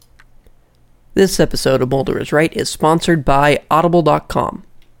This episode of Mulder is Right is sponsored by Audible.com.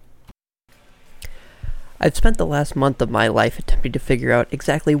 I've spent the last month of my life attempting to figure out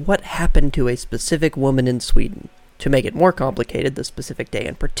exactly what happened to a specific woman in Sweden. To make it more complicated, the specific day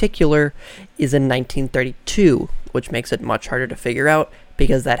in particular is in 1932, which makes it much harder to figure out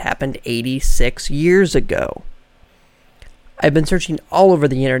because that happened 86 years ago. I've been searching all over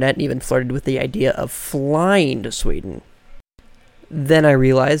the internet and even flirted with the idea of flying to Sweden. Then I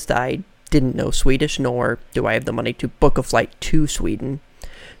realized I didn't know Swedish, nor do I have the money to book a flight to Sweden,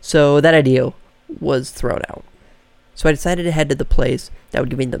 so that idea was thrown out. So I decided to head to the place that would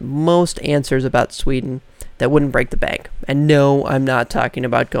give me the most answers about Sweden that wouldn't break the bank. And no, I'm not talking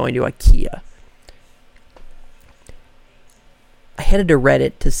about going to IKEA. I headed to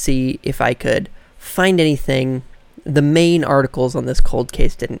Reddit to see if I could find anything the main articles on this cold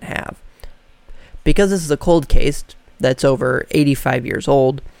case didn't have. Because this is a cold case that's over 85 years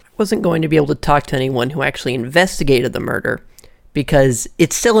old, I wasn't going to be able to talk to anyone who actually investigated the murder, because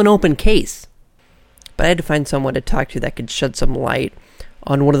it's still an open case. But I had to find someone to talk to that could shed some light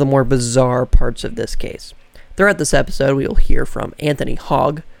on one of the more bizarre parts of this case. Throughout this episode, we will hear from Anthony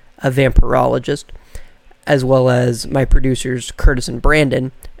Hogg, a vampirologist, as well as my producers Curtis and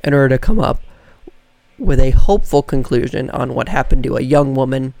Brandon, in order to come up with a hopeful conclusion on what happened to a young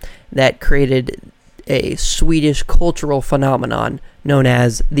woman that created a Swedish cultural phenomenon known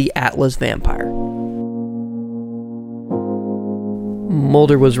as the Atlas Vampire.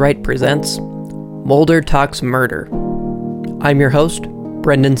 Mulder Was Right presents Mulder Talks Murder. I'm your host,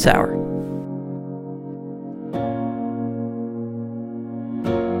 Brendan Sauer.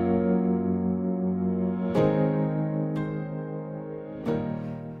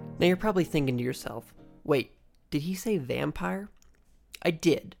 Now you're probably thinking to yourself, wait, did he say vampire? I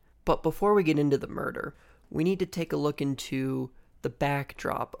did, but before we get into the murder, we need to take a look into the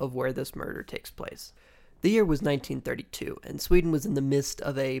backdrop of where this murder takes place. The year was 1932, and Sweden was in the midst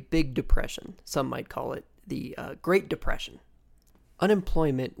of a big depression. Some might call it the Great Depression.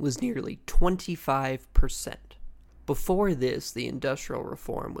 Unemployment was nearly 25%. Before this, the industrial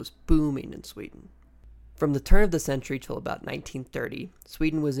reform was booming in Sweden. From the turn of the century till about 1930,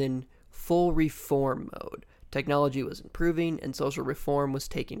 Sweden was in full reform mode. Technology was improving, and social reform was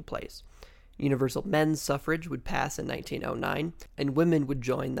taking place. Universal men's suffrage would pass in 1909, and women would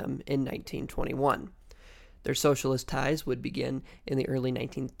join them in 1921. Their socialist ties would begin in the early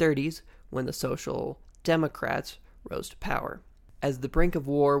 1930s, when the Social Democrats rose to power. As the brink of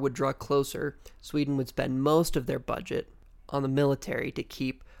war would draw closer, Sweden would spend most of their budget on the military to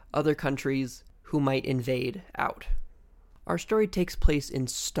keep other countries who might invade out. Our story takes place in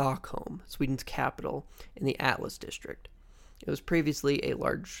Stockholm, Sweden's capital, in the Atlas district. It was previously a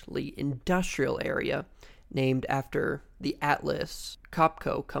largely industrial area named after the Atlas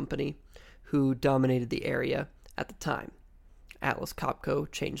Copco company who dominated the area at the time. Atlas Copco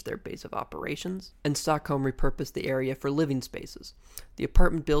changed their base of operations, and Stockholm repurposed the area for living spaces. The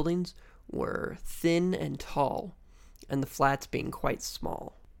apartment buildings were thin and tall, and the flats being quite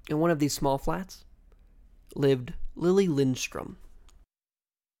small. In one of these small flats lived Lily Lindstrom.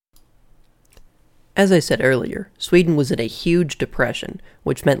 As I said earlier, Sweden was in a huge depression,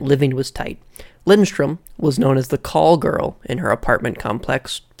 which meant living was tight. Lindstrom was known as the call girl in her apartment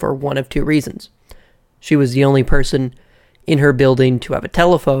complex for one of two reasons. She was the only person in her building to have a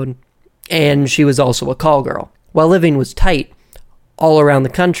telephone, and she was also a call girl. While living was tight, all around the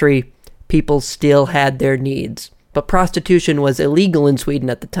country, people still had their needs. But prostitution was illegal in Sweden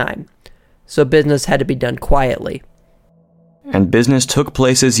at the time, so business had to be done quietly. And business took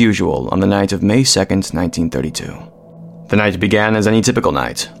place as usual on the night of May 2nd, 1932. The night began as any typical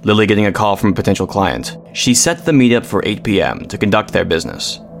night, Lily getting a call from a potential client. She set the meetup for 8 p.m. to conduct their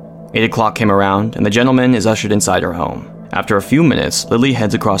business. 8 o'clock came around, and the gentleman is ushered inside her home. After a few minutes, Lily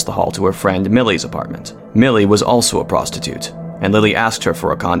heads across the hall to her friend Millie's apartment. Millie was also a prostitute, and Lily asked her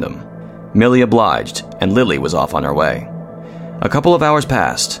for a condom. Millie obliged, and Lily was off on her way. A couple of hours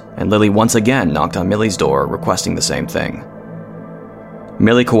passed, and Lily once again knocked on Millie's door requesting the same thing.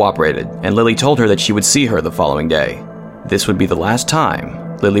 Millie cooperated, and Lily told her that she would see her the following day. This would be the last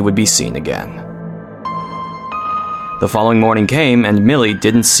time Lily would be seen again. The following morning came, and Millie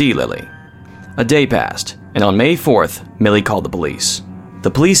didn't see Lily. A day passed, and on May 4th, Millie called the police.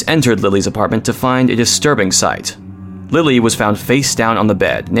 The police entered Lily's apartment to find a disturbing sight. Lily was found face down on the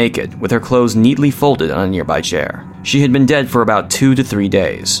bed, naked, with her clothes neatly folded on a nearby chair. She had been dead for about 2 to 3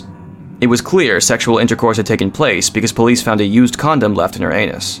 days. It was clear sexual intercourse had taken place because police found a used condom left in her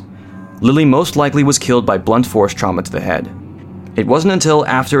anus. Lily most likely was killed by blunt force trauma to the head. It wasn't until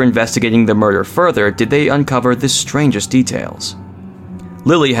after investigating the murder further did they uncover the strangest details.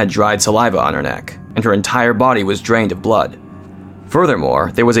 Lily had dried saliva on her neck, and her entire body was drained of blood.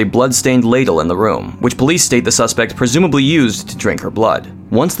 Furthermore, there was a blood-stained ladle in the room, which police state the suspect presumably used to drink her blood.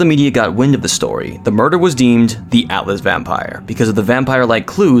 Once the media got wind of the story, the murder was deemed the Atlas vampire because of the vampire-like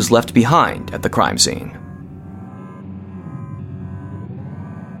clues left behind at the crime scene.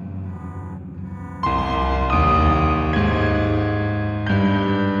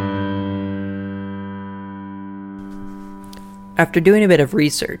 After doing a bit of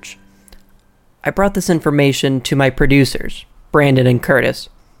research, I brought this information to my producers, Brandon and Curtis,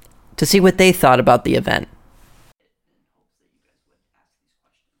 to see what they thought about the event.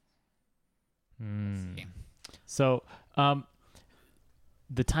 So,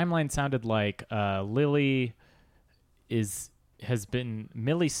 the timeline sounded like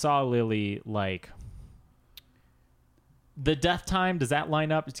Millie saw Lily like the death time. Does that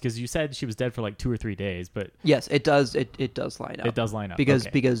line up? Because you said she was dead for like 2 or 3 days, but Yes, it does. It does line up. it does line up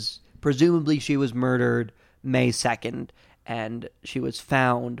because presumably she was murdered May 2nd, and she was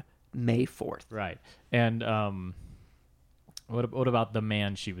found May 4th. Right. And what about the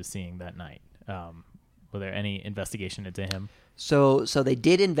man she was seeing that night? Was there any investigation into him? So they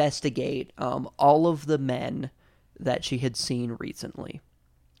did investigate all of the men that she had seen recently,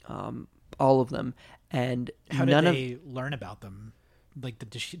 all of them, and How none did of. they learn about them? Like,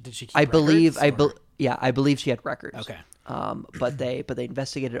 did she keep I believe records, or- I believe she had records. Okay. But they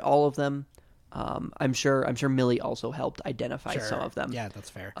investigated all of them. I'm sure Millie also helped identify Sure. some of them. Yeah, that's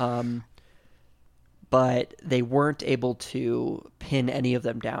fair. But they weren't able to pin any of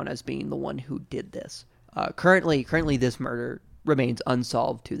them down as being the one who did this. Currently, this murder remains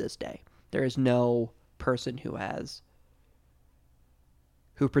unsolved to this day. There is no person who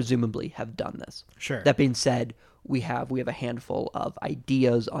presumably have done this. Sure. That being said, we have a handful of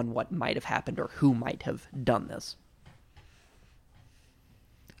ideas on what might have happened or who might have done this.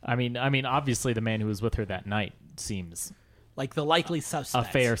 I mean, obviously the man who was with her that night seems Like the likely suspect.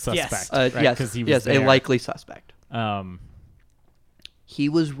 a fair suspect. Yes. right? Yes, 'Cause he was yes, a there. likely suspect. He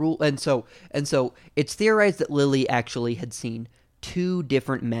was ruled, and so it's theorized that Lily actually had seen 2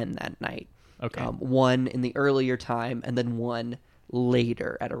 different men that night. Okay. One in the earlier time, and then one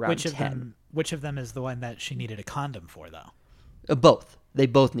later at around Which 10. of them is the one that she needed a condom for, though? Both. They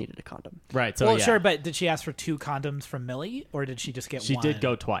both needed a condom. Right. So Well, yeah. sure, but did she ask for 2 condoms from Millie, or did she just get She one? did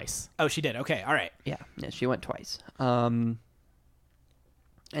go twice. Oh, she did. Okay, all right. Yeah, she went twice. And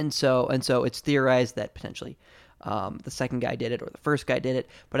so it's theorized that potentially the second guy did it or the first guy did it.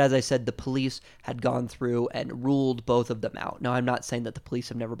 But as I said, the police had gone through and ruled both of them out. Now, I'm not saying that the police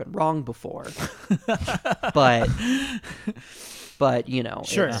have never been wrong before, but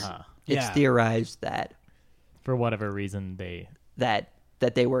Sure. it's Yeah. theorized that For whatever reason, they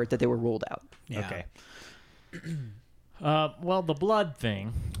they were ruled out. Yeah. okay. Well, the blood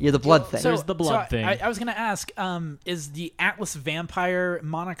thing. Yeah, the blood thing. There's the blood thing. I was going to ask, is the Atlas Vampire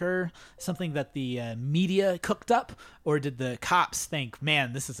moniker something that the media cooked up, or did the cops think,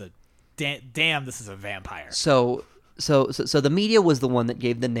 man, this is a damn, this is a vampire? So the media was the one that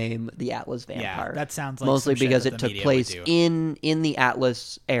gave the name the Atlas Vampire. Yeah, that sounds like mostly some shit because that it the took media place would do. in the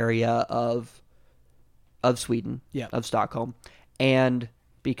Atlas area of Sweden, Yeah. of Stockholm, and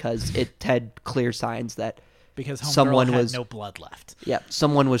because it had clear signs that Because Homegirl someone had was no blood left.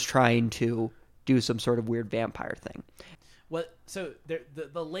 someone was trying to do some sort of weird vampire thing. What? So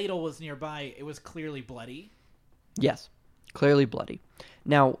the ladle was nearby. It was clearly bloody. Yes, clearly bloody.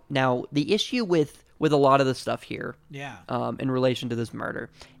 Now the issue with a lot of the stuff here, Yeah. in relation to this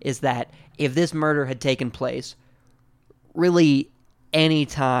murder, is that if this murder had taken place really any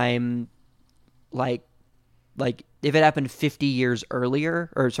time, like if it happened 50 years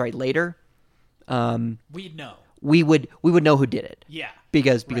later, We'd know. we would know who did it. Yeah.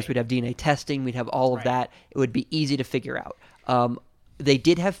 Because Right. we'd have DNA testing, we'd have all of Right. that. It would be easy to figure out. They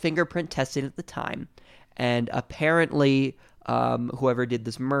did have fingerprint testing at the time, and apparently whoever did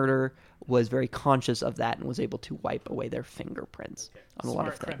this murder was very conscious of that and was able to wipe away their fingerprints on a lot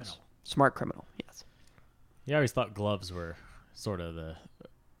of Smart things. criminal. Smart criminal, yes. Yeah, I always thought gloves were sort of the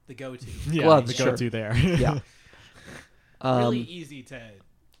go-to. Gloves, the sure. go-to there. Yeah. Really easy to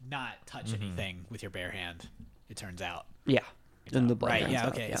not touch anything with your bare hand. It turns out. Yeah. And the blood Right. runs Yeah.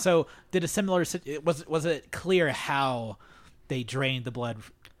 out, Okay. yeah. So did a similar was it clear how they drained the blood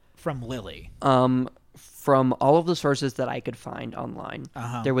from Lily? From all of the sources that I could find online,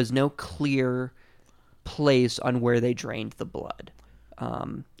 there was no clear place on where they drained the blood.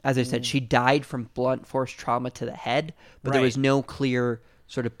 As I said, she died from blunt force trauma to the head, but there was Right. no clear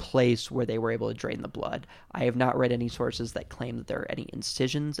sort of place where they were able to drain the blood. I have not read any sources that claim that there are any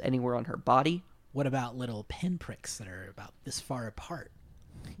incisions anywhere on her body. What about little pinpricks that are about this far apart?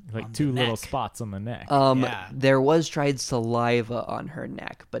 like On the two little neck. spots on the neck. Yeah. There was tried saliva on her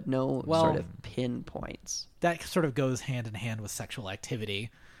neck, but no Well- sort of pinpoints. That sort of goes hand in hand with sexual activity.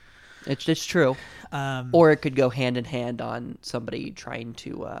 It's true. Or it could go hand in hand on somebody trying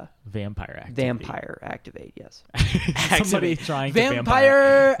to Vampire activity. vampire activate. Yes, Somebody trying to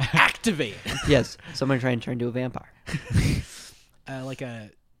Vampire activate. yes, someone trying to turn into a vampire. Like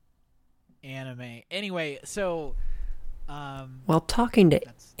a anime. Anyway, so While talking to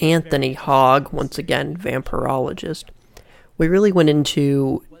Anthony Hogg, once again, vampirologist, we really went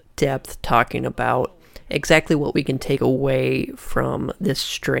into depth talking about exactly what we can take away from this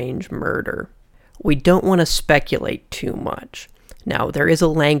strange murder. We don't want to speculate too much. Now, there is a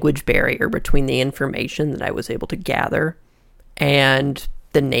language barrier between the information that I was able to gather and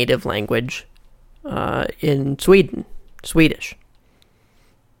the native language in Sweden, Swedish.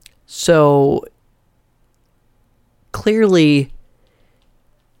 So, clearly,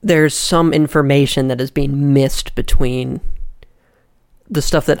 there's some information that is being missed between the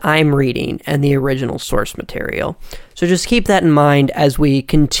stuff that I'm reading and the original source material. So just keep that in mind as we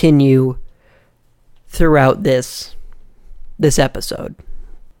continue throughout this episode.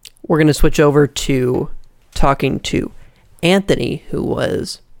 We're going to switch over to talking to Anthony, who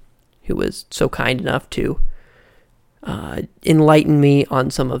was so kind enough to enlighten me on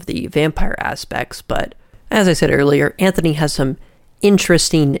some of the vampire aspects. But as I said earlier, Anthony has some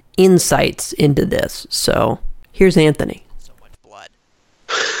interesting insights into this. So here's Anthony.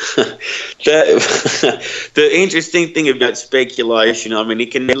 The interesting thing about speculation, I mean,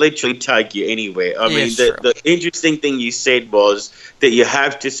 it can literally take you anywhere. I mean, the interesting thing you said was that you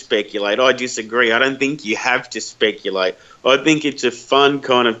have to speculate. I disagree. I don't think you have to speculate. I think it's a fun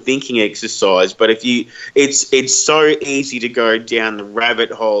kind of thinking exercise. But it's so easy to go down the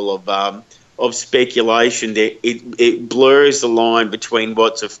rabbit hole of speculation that it blurs the line between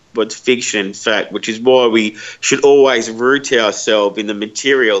what's fiction and fact, which is why we should always root ourselves in the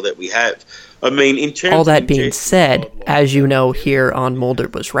material that we have. I mean, in terms All that of being said, as you know here on Mulder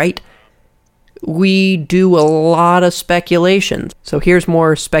Was Right, we do a lot of speculation. So here's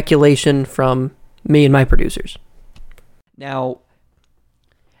more speculation from me and my producers. Now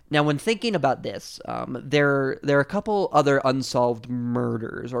when thinking about this, there are a couple other unsolved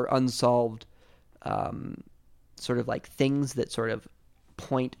murders or unsolved sort of like things that sort of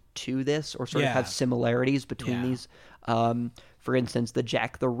point to this or sort of have similarities between these. For instance, the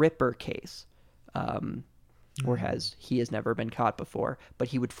Jack the Ripper case, where he has never been caught before, but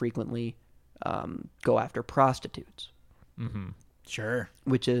he would frequently go after prostitutes. Mm-hmm. sure.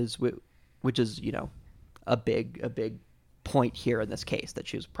 Which is a big point here in this case, that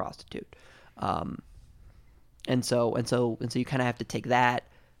she was a prostitute. And so you kind of have to take that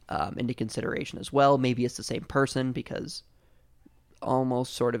into consideration as well. Maybe it's the same person, because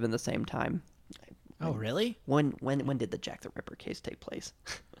almost sort of in the same time. Oh, really? When did the Jack the Ripper case take place?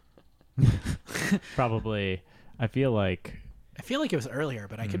 Probably. I feel like it was earlier,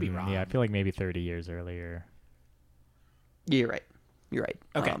 but I could be wrong. Yeah, I feel like maybe 30 years earlier. Yeah, you're right.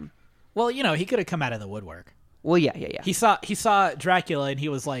 Okay. Well, he could have come out of the woodwork. Well, yeah. He saw Dracula and he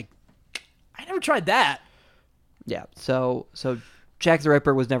was like, I never tried that. Yeah. So Jack the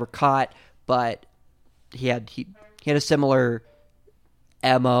Ripper was never caught, but he had a similar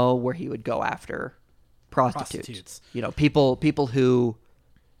MO where he would go after prostitutes. People who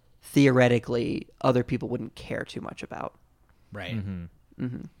theoretically other people wouldn't care too much about. Right. Mm-hmm.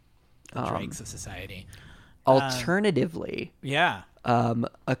 Mm-hmm. The dregs of society. Alternatively, Yeah.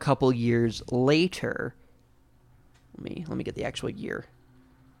 a couple years later, let me get the actual year.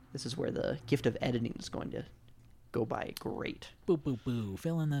 This is where the gift of editing is going to go by great. Boo, boo, boo.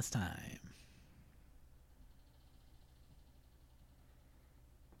 Fill in this time.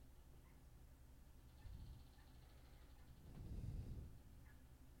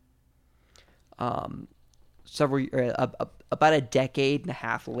 About a decade and a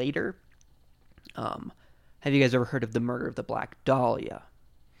half later, have you guys ever heard of the murder of the Black Dahlia?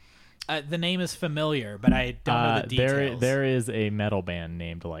 The name is familiar, but I don't know the details. There is a metal band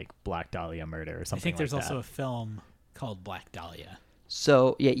named like Black Dahlia Murder or something. I think there's like also that. a film called Black Dahlia.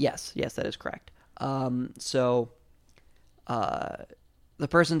 So yes, that is correct. The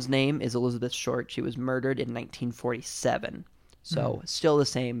person's name is Elizabeth Short. She was murdered in 1947. So still the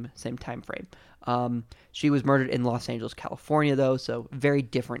same time frame. She was murdered in Los Angeles, California, though, so very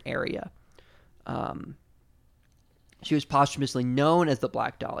different area. She was posthumously known as the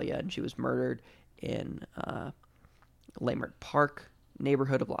Black Dahlia, and she was murdered in Leimert Park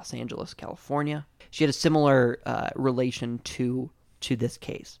neighborhood of Los Angeles, California. She had a similar relation to this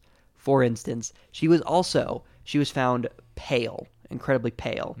case. For instance, she was found pale incredibly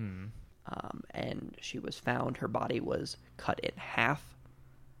pale. And she was found, her body was cut in half,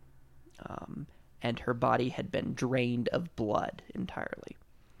 and her body had been drained of blood entirely.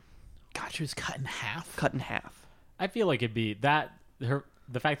 God, she was cut in half? Cut in half. I feel like it'd be that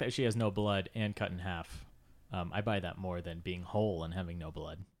the fact that she has no blood and cut in half. I buy that more than being whole and having no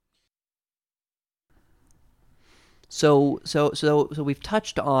blood. So we've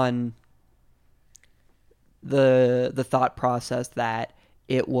touched on the thought process that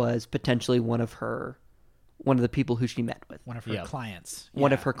it was potentially one of the people who she met with, One of her clients.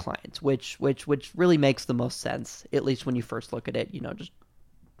 one Yeah. of her clients, which really makes the most sense, at least when you first look at it, just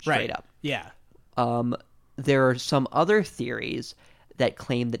straight Right. up. Yeah. There are some other theories that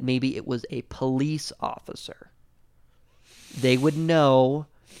claim that maybe it was a police officer. They would know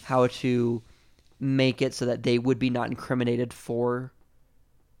how to make it so that they would be not incriminated for.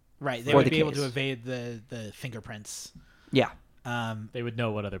 Right. They For would the be able to case. evade the fingerprints. Yeah. They would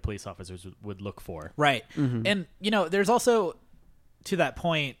know what other police officers would look for. Right. And, there's also, to that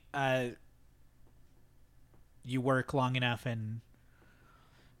point, you work long enough in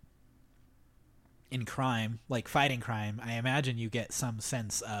crime, like fighting crime, I imagine you get some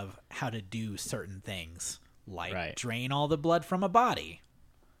sense of how to do certain things, like Right. drain all the blood from a body.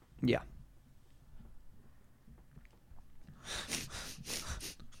 Yeah.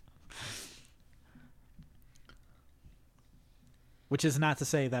 Which is not to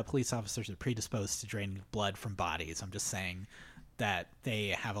say that police officers are predisposed to draining blood from bodies. I'm just saying that they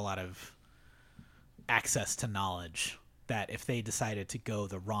have a lot of access to knowledge that if they decided to go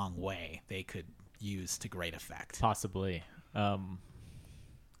the wrong way, they could use to great effect. Possibly.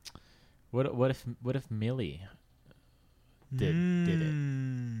 What if Millie did it?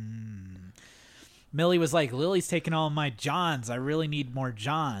 Millie was like, Lily's taking all of my Johns. I really need more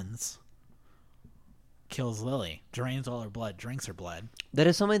Johns. Kills Lily. Drains all her blood. Drinks her blood. That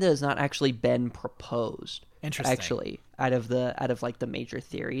is something that has not actually been proposed. Interesting. Actually, out of like the major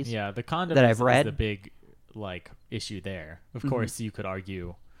theories. Yeah, the condom that is, I've read. is the big issue there. Of course, you could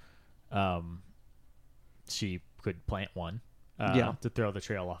argue she could plant one to throw the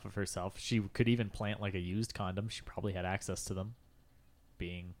trail off of herself. She could even plant like a used condom. She probably had access to them.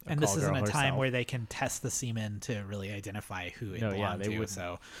 Being a And this call isn't girl a time herself. where they can test the semen to really identify who it belonged they to. wouldn't.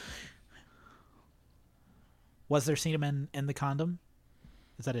 So, was there semen in the condom?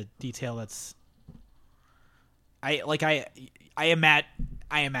 Is that a detail that's? I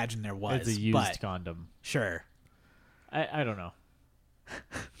imagine there was. It's a used but condom. sure. I don't know.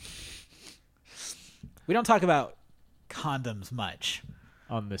 We don't talk about condoms much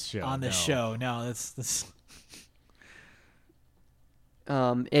On this show. on this no. show. No, that's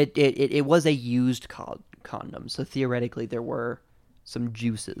It was a used condom, so theoretically there were some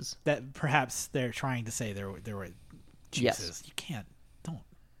juices. that perhaps they're trying to say there were Yes. juices. You can't. Don't.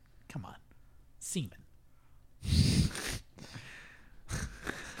 Come on. Semen.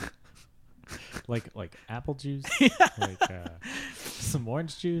 Like apple juice, like some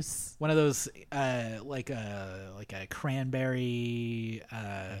orange juice, One of those like a cranberry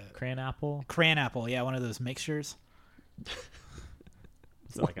cran apple. cran apple. Yeah, one of those mixtures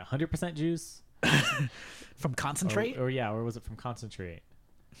Is it like 100% juice? from concentrate. Or was it from concentrate?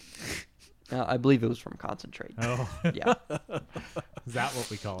 I believe it was from concentrate. Oh, Yeah. is that what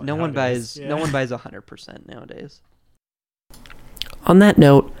we call it? No one nowadays? buys 100% nowadays. On that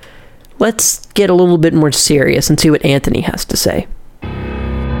note, let's get a little bit more serious and see what Anthony has to say.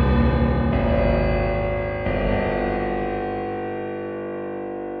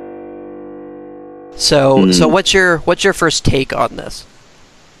 So what's your first take on this?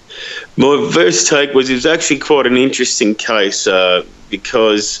 My first take was it was actually quite an interesting case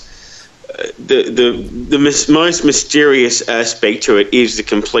because the most mysterious aspect to it is the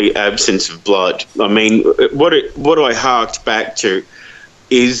complete absence of blood. I mean, what I harked back to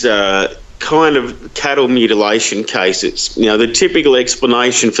is kind of cattle mutilation cases. You know, the typical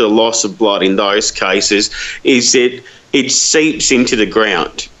explanation for the loss of blood in those cases is that it seeps into the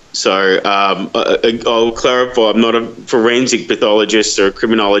ground. So I'll clarify, I'm not a forensic pathologist or a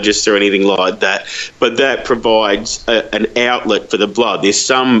criminologist or anything like that, but that provides an outlet for the blood. There's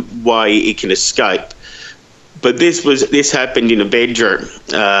some way it can escape. But this happened in a bedroom,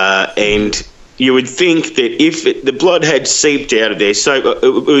 and you would think that if the blood had seeped out of there, so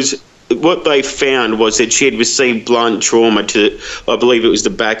it was what they found was that she had received blunt trauma to, I believe it was the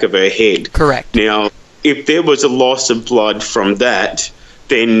back of her head. Correct. Now, if there was a loss of blood from that,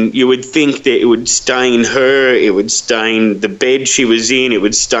 then you would think that it would stain her, it would stain the bed she was in, it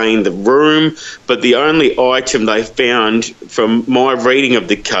would stain the room. But the only item they found from my reading of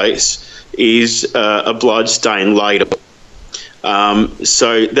the case is a blood-stained ladle.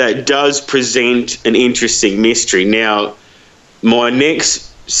 So that does present an interesting mystery. Now, my next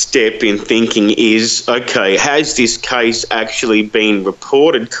step in thinking is, okay, has this case actually been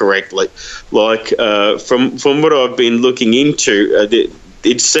reported correctly? Like, from what I've been looking into,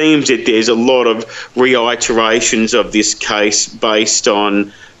 it seems that there's a lot of reiterations of this case based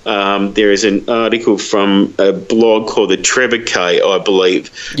on, there is an article from a blog called the Trevor K, I believe,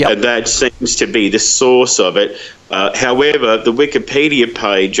 and that seems to be the source of it. However, the Wikipedia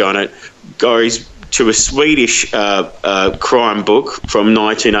page on it goes to a Swedish crime book from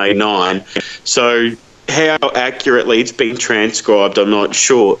 1989. So how accurately it's been transcribed, I'm not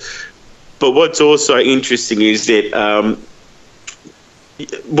sure. But what's also interesting is that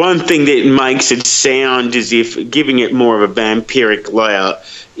one thing that makes it sound as if giving it more of a vampiric layer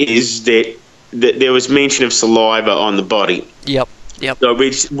is that there was mention of saliva on the body. Yep. So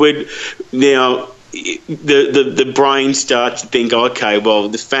which would now the brain starts to think, okay, well,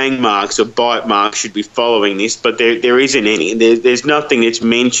 the fang marks or bite marks should be following this, but there isn't any. There's nothing that's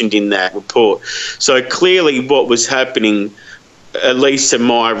mentioned in that report. So clearly what was happening, at least to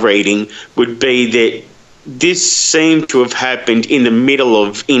my reading, would be that this seemed to have happened in the middle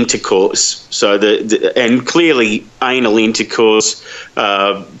of intercourse. So and clearly anal intercourse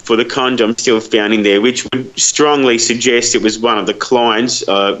for the condom still found in there, which would strongly suggest it was one of the clients.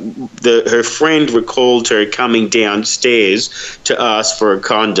 Her friend recalled her coming downstairs to ask for a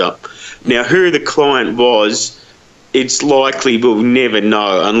condom. Now, who the client was, it's likely we'll never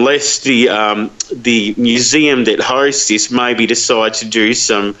know unless the museum that hosts this maybe decides to do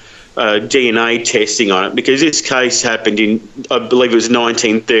some DNA testing on it, because this case happened in, I believe it was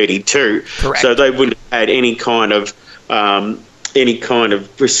 1932. Correct. So they wouldn't have had any kind of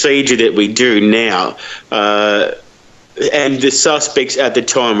procedure that we do now. And the suspects at the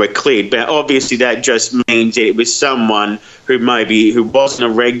time were cleared. But obviously that just means that it was someone who wasn't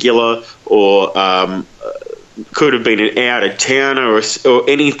a regular or could have been an out-of-towner or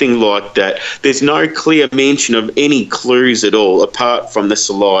anything like that. There's no clear mention of any clues at all apart from the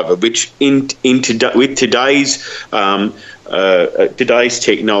saliva, which with today's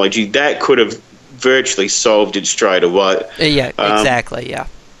technology, that could have virtually solved it straight away. Yeah, exactly, yeah.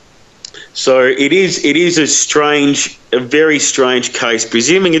 So it is a very strange case.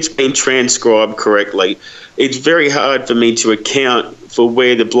 Presuming it's been transcribed correctly, it's very hard for me to account for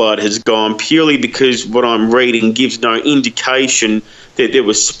where the blood has gone, purely because what I'm reading gives no indication that there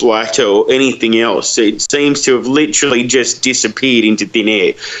was splatter or anything else. It seems to have literally just disappeared into thin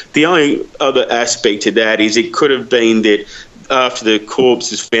air. The only other aspect to that is it could have been that after the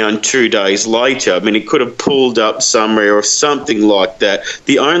corpse is found 2 days later, I mean, it could have pulled up somewhere or something like that.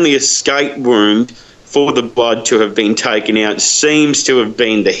 The only escape wound for the blood to have been taken out seems to have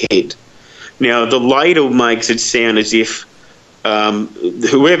been the head. Now, the ladle makes it sound as if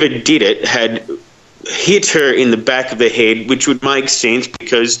whoever did it had hit her in the back of the head, which would make sense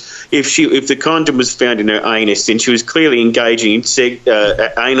because if the condom was found in her anus, then she was clearly engaging in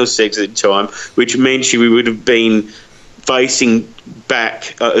anal sex at the time, which meant she would have been facing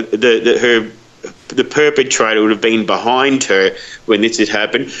back. The perpetrator would have been behind her when this had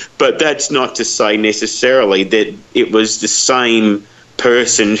happened. But that's not to say necessarily that it was the same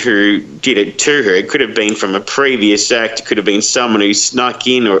person who did it to her. It could have been from a previous act. It could have been someone who snuck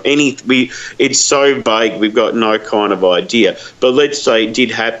in or it's so vague, we've got no kind of idea. But let's say it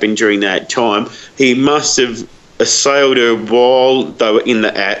did happen during that time. He must have assailed her while they were in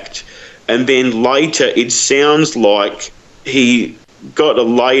the act, and then later it sounds like he got a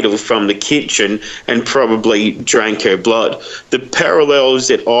ladle from the kitchen and probably drank her blood. The parallels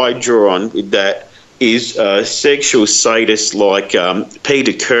that I draw on with that is sexual sadists like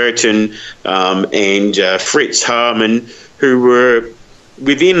Peter Curtin and Fritz Haarmann, who were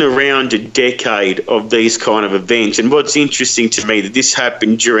within around a decade of these kind of events. And what's interesting to me, that this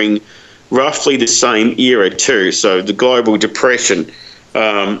happened during roughly the same era too, so the global depression.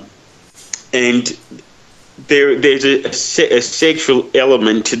 And there's a sexual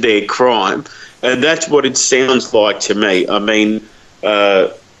element to their crime, and that's what it sounds like to me. I mean,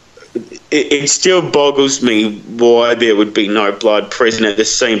 it still boggles me why there would be no blood present at the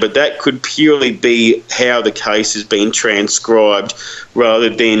scene, but that could purely be how the case has been transcribed rather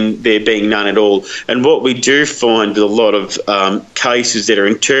than there being none at all. And what we do find with a lot of cases that are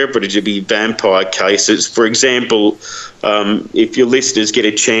interpreted to be vampire cases, for example, if your listeners get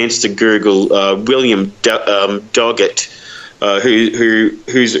a chance to Google William Doggett,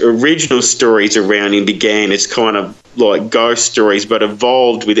 whose original stories around him began as kind of like ghost stories, but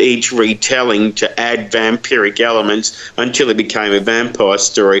evolved with each retelling to add vampiric elements until it became a vampire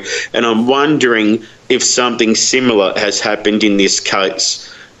story. And I'm wondering if something similar has happened in this case.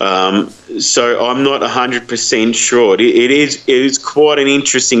 So I'm not 100% sure. It is quite an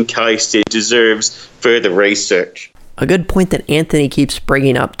interesting case that deserves further research. A good point that Anthony keeps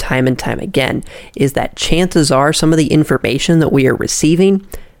bringing up time and time again is that chances are some of the information that we are receiving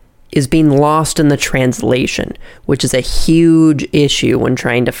is being lost in the translation, which is a huge issue when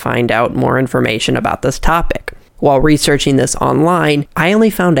trying to find out more information about this topic. While researching this online, I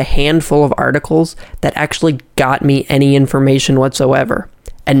only found a handful of articles that actually got me any information whatsoever.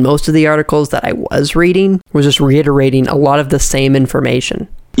 And most of the articles that I was reading was just reiterating a lot of the same information.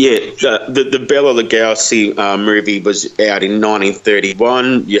 Yeah, the Bela Lugosi movie was out in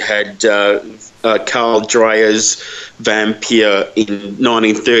 1931. You had Carl Dreyer's Vampire in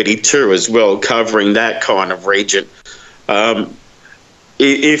 1932 as well, covering that kind of region.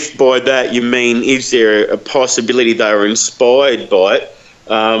 If by that you mean, is there a possibility they were inspired by it?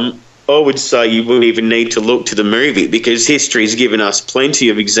 I would say you wouldn't even need to look to the movie, because history has given us plenty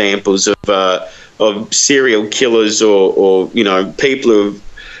of examples of serial killers or people who have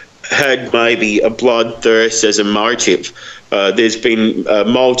had maybe a bloodthirst as a motive. There's been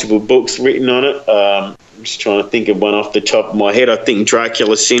multiple books written on it. I'm just trying to think of one off the top of my head. I think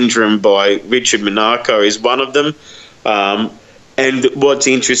Dracula Syndrome by Richard Monaco is one of them. And what's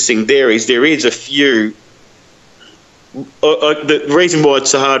interesting there is a few... the reason why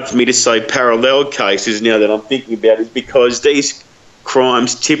it's so hard for me to say parallel cases now that I'm thinking about it is because these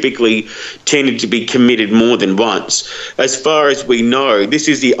crimes typically tended to be committed more than once. As far as we know, this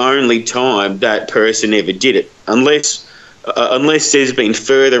is the only time that person ever did it, unless there's been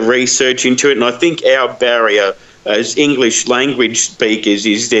further research into it. And I think our barrier as English language speakers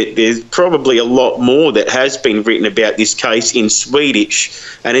is that there's probably a lot more that has been written about this case in Swedish,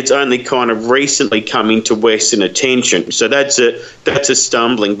 and it's only kind of recently come into Western attention. So that's a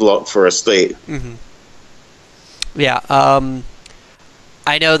stumbling block for us there. Mm-hmm. Yeah,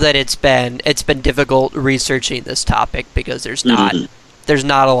 I know that it's been difficult researching this topic because there's not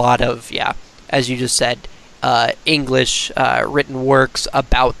a lot of, as you just said, English written works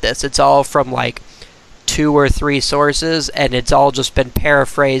about this. It's all from like 2 or 3 sources, and it's all just been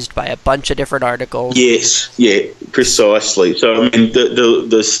paraphrased by a bunch of different articles. Yes, yeah, precisely. So I mean,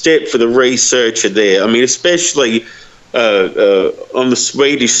 the step for the researcher there, I mean, especially on the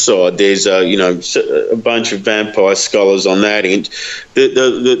Swedish side, there's a bunch of vampire scholars on that end.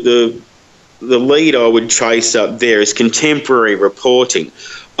 The lead I would chase up there is contemporary reporting.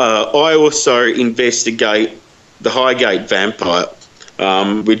 I also investigate the Highgate vampire,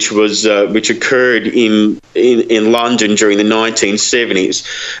 which occurred in London during the 1970s.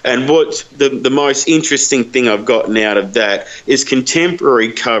 And what the most interesting thing I've gotten out of that is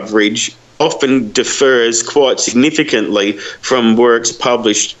contemporary coverage often differs quite significantly from works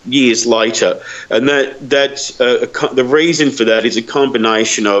published years later. And the reason for that is a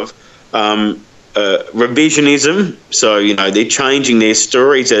combination of revisionism, so they're changing their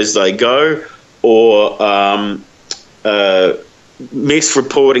stories as they go, or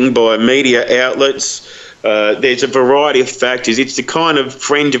misreporting by media outlets. There's a variety of factors. It's the kind of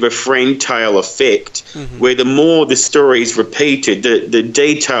friend of a friend tale effect, where the more the story is repeated, the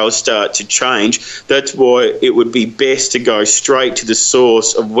details start to change. That's why it would be best to go straight to the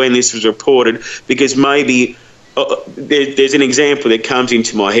source of when this was reported, because maybe there's an example that comes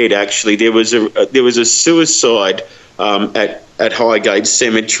into my head. Actually, there was a suicide at Highgate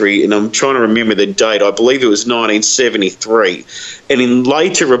Cemetery, and I'm trying to remember the date. I believe it was 1973. And in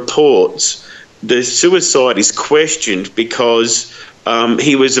later reports, the suicide is questioned because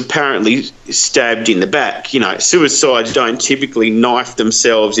he was apparently stabbed in the back. Suicides don't typically knife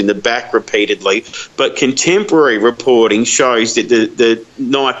themselves in the back repeatedly, but contemporary reporting shows that the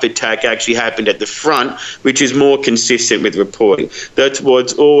knife attack actually happened at the front, which is more consistent with reporting. That's why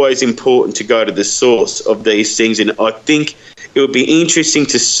it's always important to go to the source of these things, and I think it would be interesting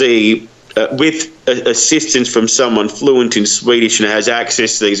to see, with assistance from someone fluent in Swedish and has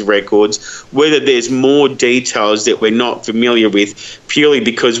access to these records, whether there's more details that we're not familiar with, purely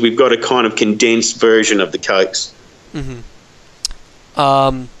because we've got a kind of condensed version of the case.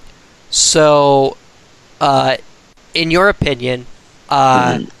 Mm-hmm. So, in your opinion,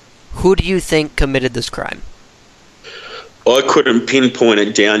 who do you think committed this crime? I couldn't pinpoint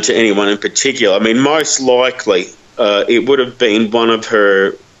it down to anyone in particular. I mean, most likely it would have been one of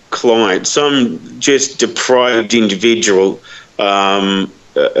her client, some just deprived individual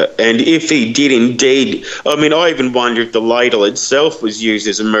and if he did indeed, I mean, I even wonder if the ladle itself was used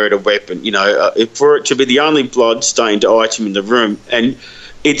as a murder weapon. For it to be the only blood-stained item in the room, and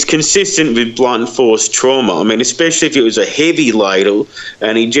it's consistent with blunt force trauma. I mean, especially if it was a heavy ladle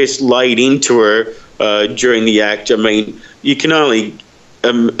and he just laid into her during the act. I mean, you can only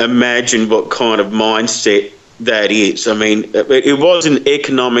imagine what kind of mindset that is. I mean, it was an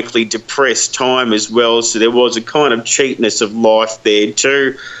economically depressed time as well, so there was a kind of cheapness of life there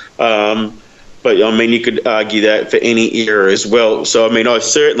too. But, I mean, you could argue that for any era as well. So, I mean, I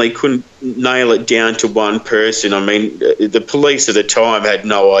certainly couldn't nail it down to one person. I mean, the police at the time had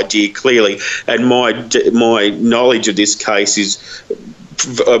no idea, clearly, and my knowledge of this case is,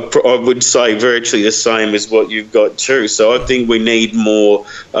 I would say, virtually the same as what you've got too. So I think we need more,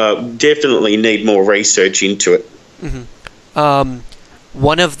 definitely need more research into it. Mm-hmm.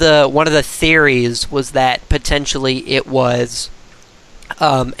 One of the theories was that potentially it was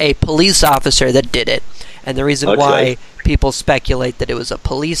a police officer that did it, and the reason why people speculate that it was a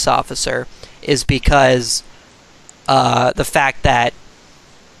police officer is because the fact that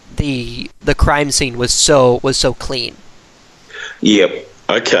the crime scene was so clean. Yep.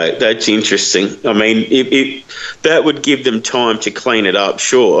 Okay, that's interesting. I mean, that would give them time to clean it up,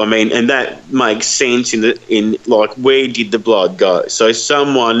 sure. I mean, and that makes sense in like, where did the blood go? So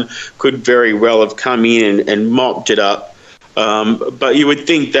someone could very well have come in and mopped it up, but you would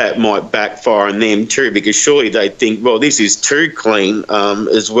think that might backfire on them too, because surely they'd think, well, this is too clean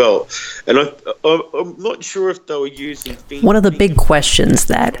as well. And I'm not sure if they were using... One of the big questions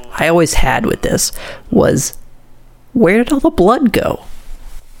that I always had with this was, where did all the blood go?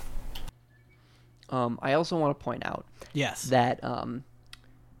 I also want to point out Yes. that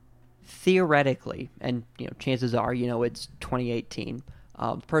theoretically, and chances are, it's 2018,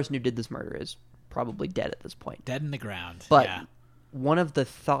 the person who did this murder is probably dead at this point. Dead in the ground. But yeah. one of the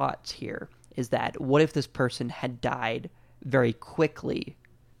thoughts here is that what if this person had died very quickly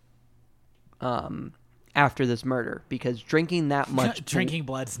after this murder? Because drinking that much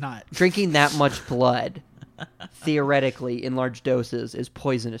blood's not drinking that much blood theoretically in large doses is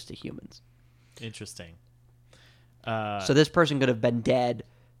poisonous to humans. Interesting. So this person could have been dead.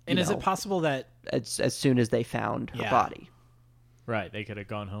 And is it possible that as soon as they found her body? Right, they could have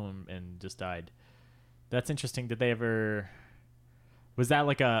gone home and just died. That's interesting. Did they ever? Was that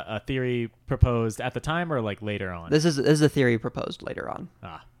like a theory proposed at the time or like later on? This is a theory proposed later on.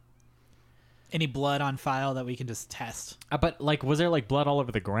 Any blood on file that we can just test? But like, was there like blood all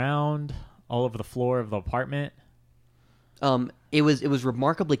over the ground, all over the floor of the apartment? It was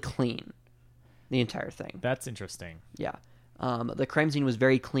remarkably clean. The entire thing. That's interesting. Yeah. The crime scene was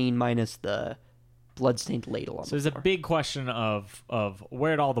very clean, minus the blood-stained ladle on the floor. So there's a big question of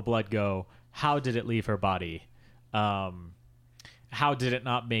where did all the blood go? How did it leave her body? How did it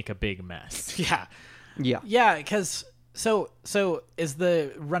not make a big mess? Yeah. Yeah. Yeah, because so is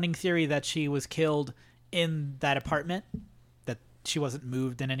the running theory that she was killed in that apartment? That she wasn't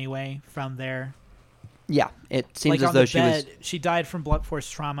moved in any way from there? Yeah, it seems like as though she was... She died from blunt force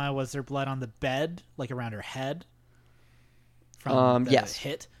trauma. Was there blood on the bed, like around her head? From the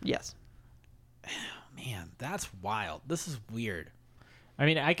hit? Yes. Man, that's wild. This is weird. I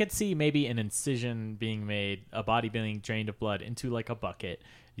mean, I could see maybe an incision being made, a body being drained of blood into like a bucket.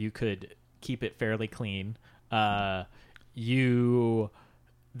 You could keep it fairly clean. You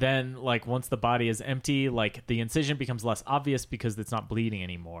then, like, once the body is empty, like, the incision becomes less obvious because it's not bleeding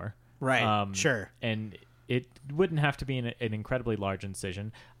anymore. Right. Sure. And it wouldn't have to be an incredibly large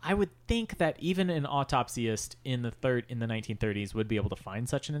incision. I would think that even an autopsyist in the 1930s would be able to find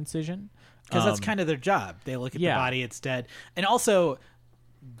such an incision, because that's kind of their job. They look at the body; it's dead, and also,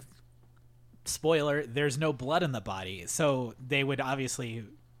 spoiler: there's no blood in the body, so they would obviously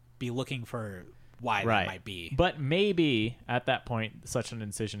be looking for why that might be. But maybe at that point, such an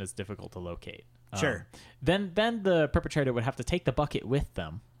incision is difficult to locate. Sure. Then the perpetrator would have to take the bucket with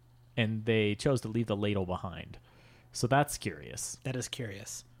them. And they chose to leave the ladle behind. So that's curious. That is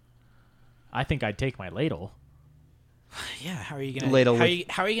curious. I think I'd take my ladle. Yeah, how are you gonna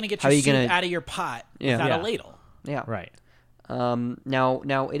how are you gonna get your soup out of your pot without a ladle? Yeah. Right.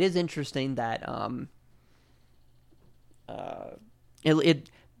 Now it is interesting that it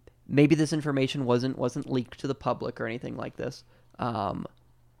maybe this information wasn't leaked to the public or anything like this.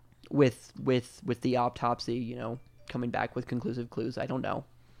 With the autopsy, coming back with conclusive clues, I don't know.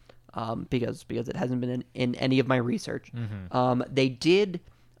 Because it hasn't been in any of my research. Mm-hmm. They did.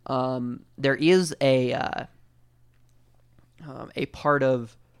 There is a part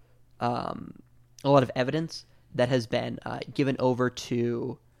of a lot of evidence that has been given over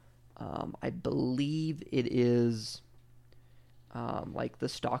to, I believe it is like the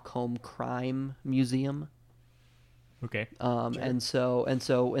Stockholm Crime Museum. Okay. And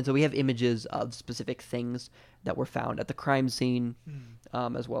so we have images of specific things that were found at the crime scene,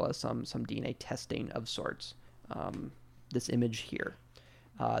 as well as some DNA testing of sorts. This image here,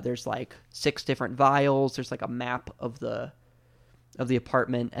 there's like 6 different vials. There's like a map of the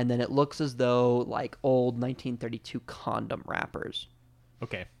apartment, and then it looks as though like old 1932 condom wrappers.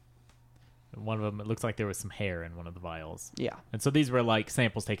 Okay. One of them, it looks like there was some hair in one of the vials. Yeah. And so these were like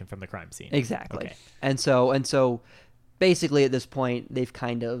samples taken from the crime scene. Exactly. Okay. And so basically at this point they've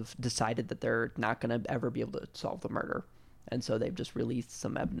kind of decided that they're not going to ever be able to solve the murder. And so they've just released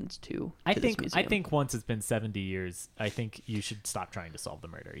some evidence to this museum. I think once it's been 70 years, I think you should stop trying to solve the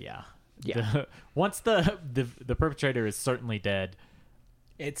murder. Yeah. Yeah. Once the perpetrator is certainly dead,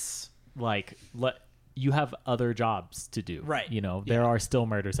 It's like you have other jobs to do. Right. You know, there are still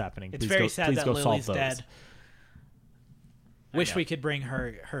murders happening. it's Please very go, sad please that go Lily's solve those. dead. Wish we could bring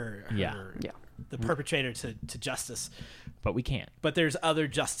her Yeah. the perpetrator to justice, But we can't. but there's other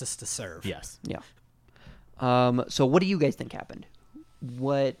justice to serve. Yes. Yeah. So what do you guys think happened?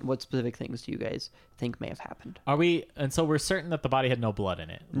 What specific things do you guys think may have happened? Are we? And so we're certain that the body had no blood in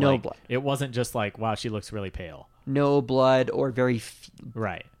it. No Like, blood. It wasn't just like, wow, she looks really pale. No blood or very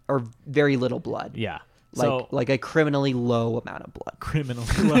little blood. Yeah. Like So like a criminally low amount of blood. criminal.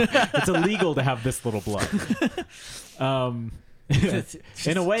 It's illegal to have this little blood.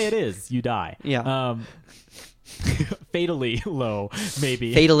 In a way, it is. You die. Yeah. Fatally low,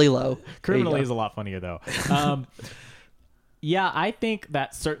 maybe. Fatally low. Criminally There is you a lot funnier though. Yeah, I think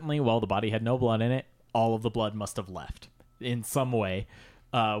that certainly, while the body had no blood in it, all of the blood must have left in some way,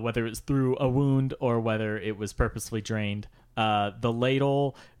 whether it's through a wound or whether it was purposely drained. The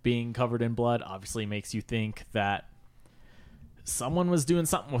ladle being covered in blood obviously makes you think that someone was doing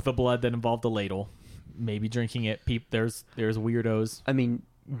something with the blood that involved the ladle, maybe drinking it. There's weirdos. I mean,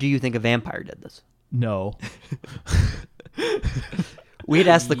 do you think a vampire did this? No. We had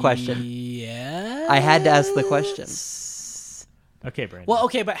asked the question. Yeah. I had to ask the question. Okay, Brandon. Well,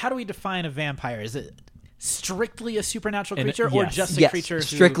 okay, but how do we define a vampire? Is it strictly a supernatural And- creature, or yes. just a Yes, creature who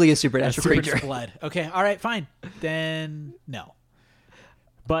strictly a supernatural drinks creature. blood? Okay, all right, fine. Then no.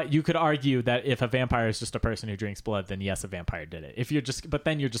 But you could argue that if a vampire is just a person who drinks blood, then yes, a vampire did it. But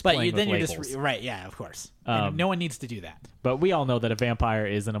then you're just But playing then with you're labels. just right, yeah, of course. And no one needs to do that. But we all know that a vampire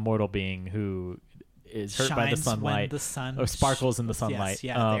is an immortal being who is hurt by the Shines when sunlight, the sun or sparkles in the yes, sunlight.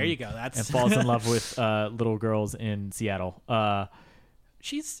 yeah, there you go. That's and falls in love with little girls in Seattle.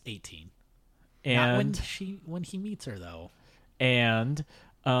 She's 18. And Not when he meets her though. and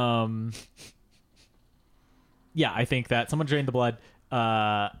yeah, I think that someone drained the blood.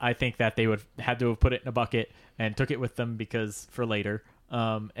 I think that they would had to have put it in a bucket and took it with them because for later.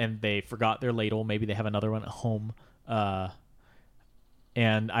 And they forgot their ladle. Maybe they have another one at home.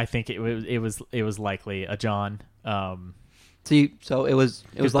 And I think it was likely a John. So it was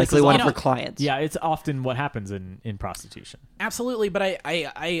this likely is one all- of her clients. Yeah, it's often what happens in prostitution. Absolutely, but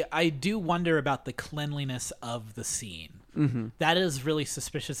I do wonder about the cleanliness of the scene. Mm-hmm. That is really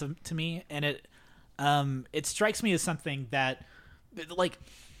suspicious to me, and it strikes me as something that, like,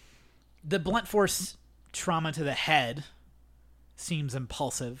 the blunt force trauma to the head seems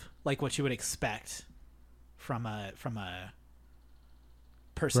impulsive, like what you would expect from a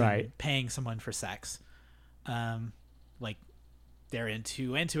person Right. paying someone for sex. Like they're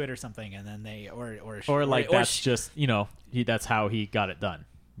into it or something, and then they or That's just that's how he got it done.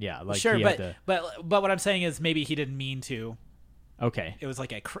 Yeah, like sure, he had to, but what I'm saying is maybe he didn't mean to. okay. It was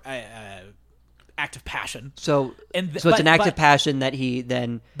like a act of passion. So And it's an act of passion that he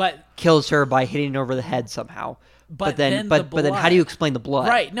then But kills her by hitting her over the head somehow. But then then the how do you blood- explain the blood?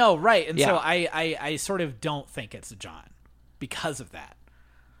 right, no, right, and so Yeah. I sort of don't think it's John because of that.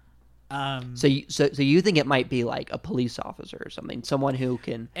 So you think it might be like a police officer or something, someone who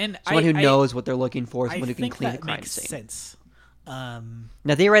And who I- knows what they're looking for, I someone who can think clean that the crime makes scene. sense.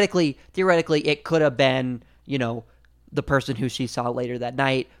 Now theoretically, it could have been the person who she saw later that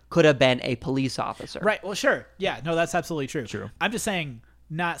night could have been a police officer. Right. Well, sure. Yeah. No, that's absolutely true. True. I'm just saying,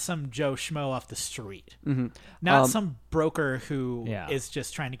 not some Joe Schmo off the street. Mm-hmm. Not some broker who is Yeah.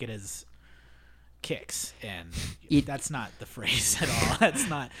 just trying to get his kicks, and It- that's not the phrase at all. That's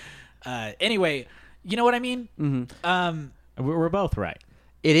not. Anyway, you know what I mean? Mm-hmm. We're both right.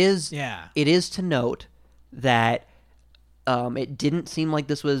 It is. Yeah. It is to note that it didn't seem like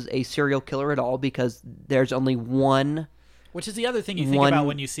this was a serial killer at all because there's only one. Which is the other thing you think One- about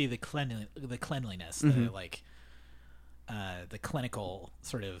when you see the cleanliness, the clinical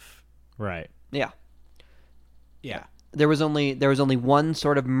sort of. Right. Yeah. Yeah. There was only one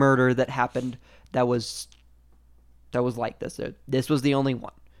sort of murder that happened that was that was like this. This was the only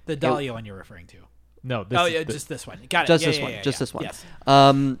one. The Dahlia one you're referring to. No, Just this one. Got it. Just Yeah, this yeah, one. yeah, Just yeah. this one. Yes.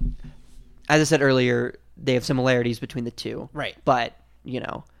 As I said earlier, they have similarities between the two. Right. But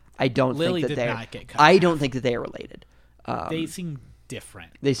I don't Lily think that did they. not get cut I in don't half. think that they are related. They seem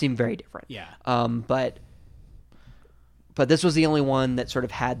different. They seem very different. Yeah. But this was the only one that sort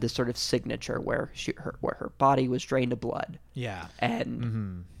of had this sort of signature where her body was drained of blood. Yeah.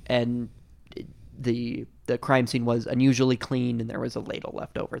 And the crime scene was unusually clean, and there was a ladle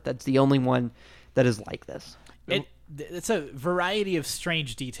left over. That's the only one that is like this. It's a variety of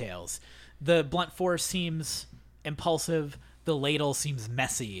strange details. The blunt force seems impulsive. The ladle seems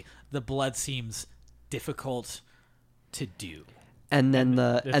messy. The blood seems difficult to do. And then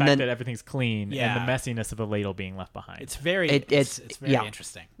the fact that everything's clean Yeah. and the messiness of the ladle being left behind. It's very it's very yeah.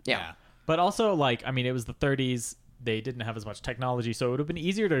 interesting. Yeah. But also, like, I mean, it was the 30s. They didn't have as much technology, so it would have been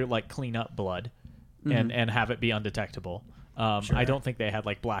easier to like clean up blood and have it be undetectable. I don't think they had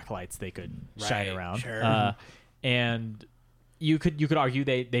like black lights they could shine Right, around. sure. And you could argue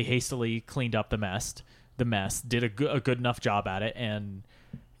they hastily cleaned up the mess, did a good enough job at it, and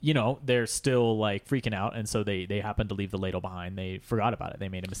they're still like freaking out, and so they happened to leave the ladle behind. They forgot about it. They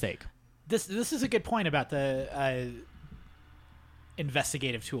made a mistake. This is a good point about the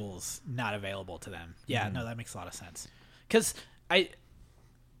investigative tools not available to them. Yeah, no, that makes a lot of sense. Because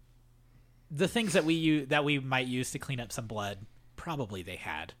the things that we might use to clean up some blood, probably they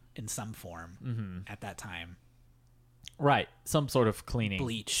had in some form at that time. Right, some sort of cleaning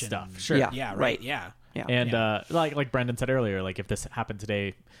Bleach stuff. and- Sure. Yeah. Yeah, right. right. Yeah. Yeah. And like Brendan said earlier, like if this happened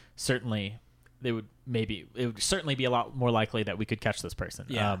today, certainly it would certainly be a lot more likely that we could catch this person.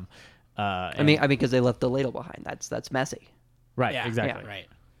 Yeah. I mean, because they left the ladle behind. That's messy. right, Yeah, exactly. Right.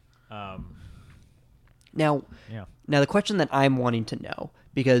 Now, Yeah. the question that I'm wanting to know,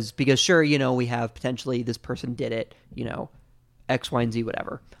 because sure, we have potentially this person did it, X, Y, and Z,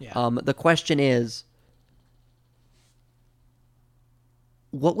 whatever. Yeah. The question is,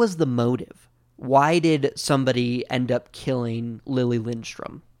 what was the motive? Why did somebody end up killing Lily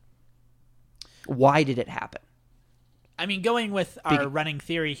Lindstrom? Why did it happen? I mean, going with our running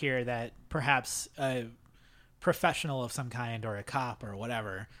theory here that perhaps a professional of some kind or a cop or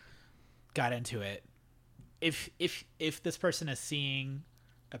whatever got into it. If this person is seeing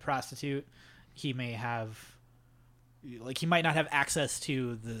a prostitute, he may have, like, he might not have access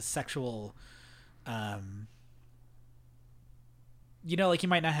to the sexual, like he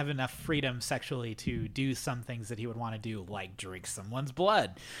might not have enough freedom sexually to do some things that he would want to do, like drink someone's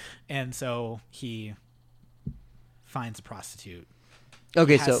blood, and so he finds a prostitute,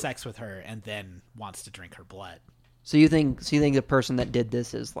 Okay, has so sex with her, and then wants to drink her blood. so you think the person that did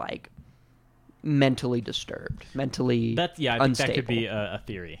this is like mentally disturbed, mentally I think unstable. that could be a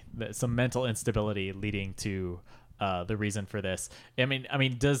theory. Some mental instability leading to the reason for this. I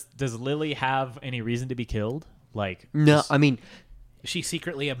mean, does Lily have any reason to be killed? Like, No, I mean, Is she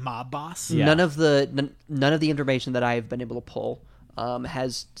secretly a mob boss? Yeah. none of the information that I've been able to pull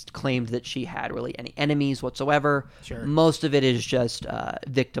has claimed that she had really any enemies whatsoever. Sure. Most of it is just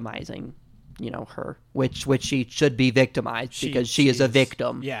victimizing, her, which she should be victimized because she is a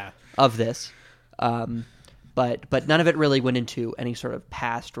victim Yeah. of this. But none of it really went into any sort of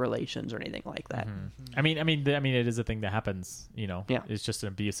past relations or anything like that. I mean, it is a thing that happens. Yeah. It's just an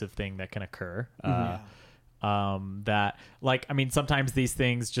abusive thing that can occur. That, like, I mean, sometimes these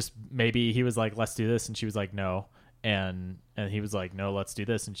things just, maybe he was like, let's do this, and she was like, no, and he was like, no, let's do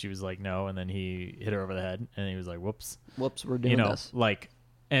this, and she was like, no, and then he hit her over the head, and he was like, whoops, We're doing this. like,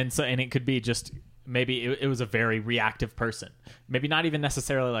 and it could be just maybe it was a very reactive person, maybe not even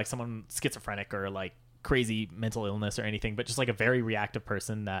necessarily like someone schizophrenic or like crazy mental illness or anything, but just like a very reactive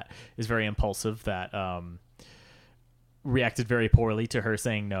person that is very impulsive, that reacted very poorly to her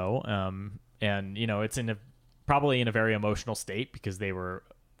saying no, and it's probably in a very emotional state because they were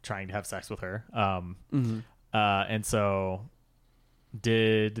trying to have sex with her, and so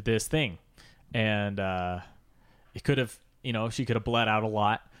did this thing, and it could have, she could have bled out a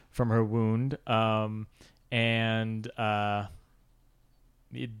lot from her wound, and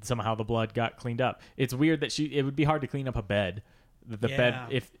somehow the blood got cleaned up. It's weird that it would be hard to clean up a bed.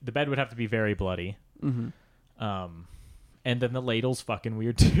 If the bed would have to be very bloody. And then the ladle's fucking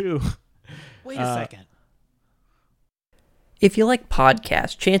weird too. Wait a second. If you like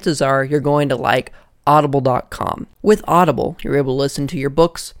podcasts, chances are you're going to like Audible.com. With Audible, you're able to listen to your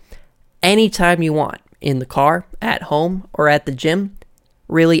books anytime you want, in the car, at home, or at the gym.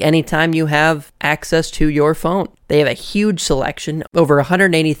 Really, anytime you have access to your phone. They have a huge selection, over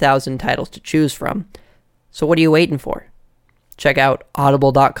 180,000 titles to choose from. So what are you waiting for? Check out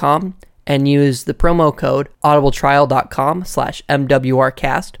Audible.com and use the promo code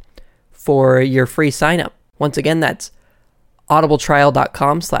audibletrial.com/MWRcast for your free sign-up. Once again, that's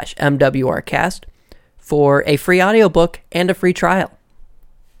audibletrial.com/MWRcast for a free audiobook and a free trial.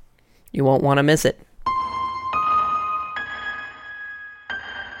 You won't want to miss it.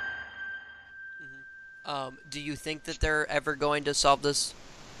 Do you think that they're ever going to solve this?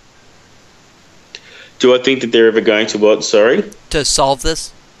 Do I think that they're ever going to what? Sorry? To solve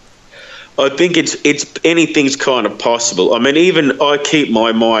this? I think it's anything's kind of possible. I mean, even I keep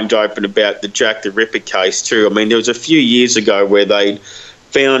my mind open about the Jack the Ripper case too. I mean, there was a few years ago where they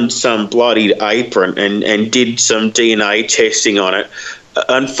found some bloodied apron and did some DNA testing on it.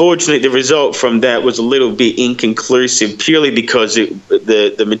 Unfortunately, the result from that was a little bit inconclusive, purely because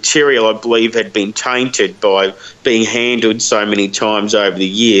the material, I believe, had been tainted by being handled so many times over the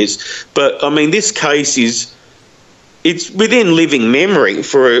years. But I mean, this case it's within living memory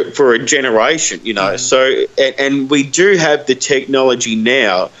for a generation, you know. So and we do have the technology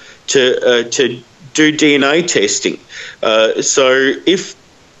now to do DNA testing. So if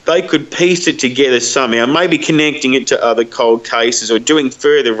they could piece it together somehow, maybe connecting it to other cold cases or doing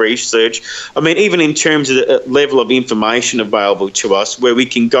further research. I mean, even in terms of the level of information available to us, where we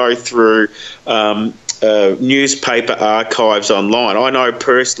can go through newspaper archives online. I know,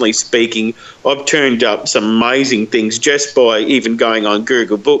 personally speaking, I've turned up some amazing things just by even going on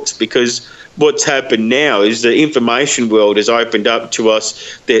Google Books, because what's happened now is the information world has opened up to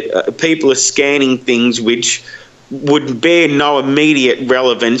us that people are scanning things which would bear no immediate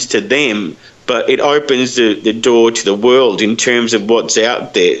relevance to them, but it opens the door to the world in terms of what's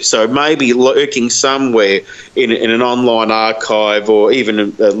out there. So maybe lurking somewhere in an online archive or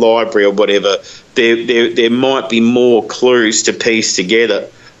even a library or whatever, there might be more clues to piece together.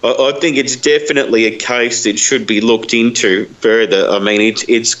 I think it's definitely a case that should be looked into further. I mean,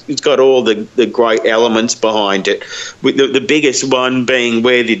 it's got all the great elements behind it, with the biggest one being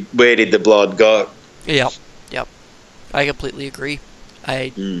where did the blood go? Yep. I completely agree.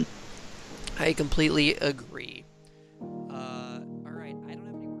 I completely agree. All right, I don't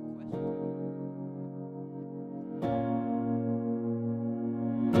have any more questions.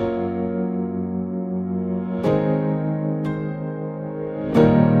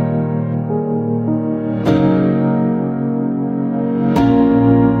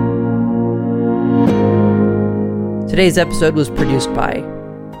 Today's episode was produced by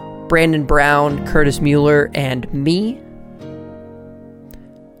Brandon Brown, Curtis Mueller, and me.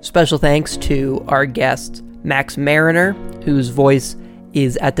 Special thanks to our guest, Max Mariner, whose voice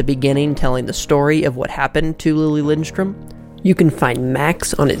is at the beginning telling the story of what happened to Lily Lindstrom. You can find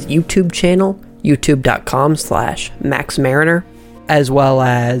Max on his YouTube channel, youtube.com/Max Mariner, as well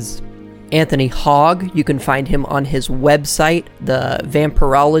as Anthony Hogg. You can find him on his website,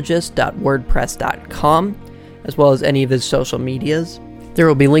 thevampirologist.wordpress.com, as well as any of his social medias. There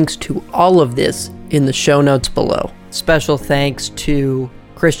will be links to all of this in the show notes below. Special thanks to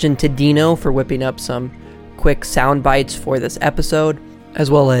Christian Tadino for whipping up some quick sound bites for this episode, as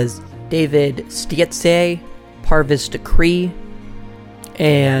well as David Stietse, Parvis Decree,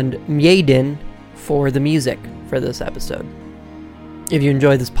 and Myeldin for the music for this episode. If you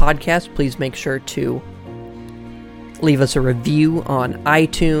enjoy this podcast, please make sure to leave us a review on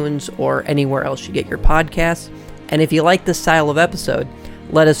iTunes or anywhere else you get your podcasts. And if you like this style of episode,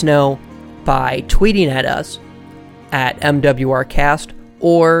 let us know by tweeting at us at MWRcast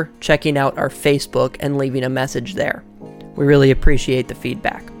or checking out our Facebook and leaving a message there. We really appreciate the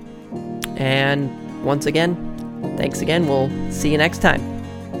feedback. And once again, thanks again. We'll see you next time.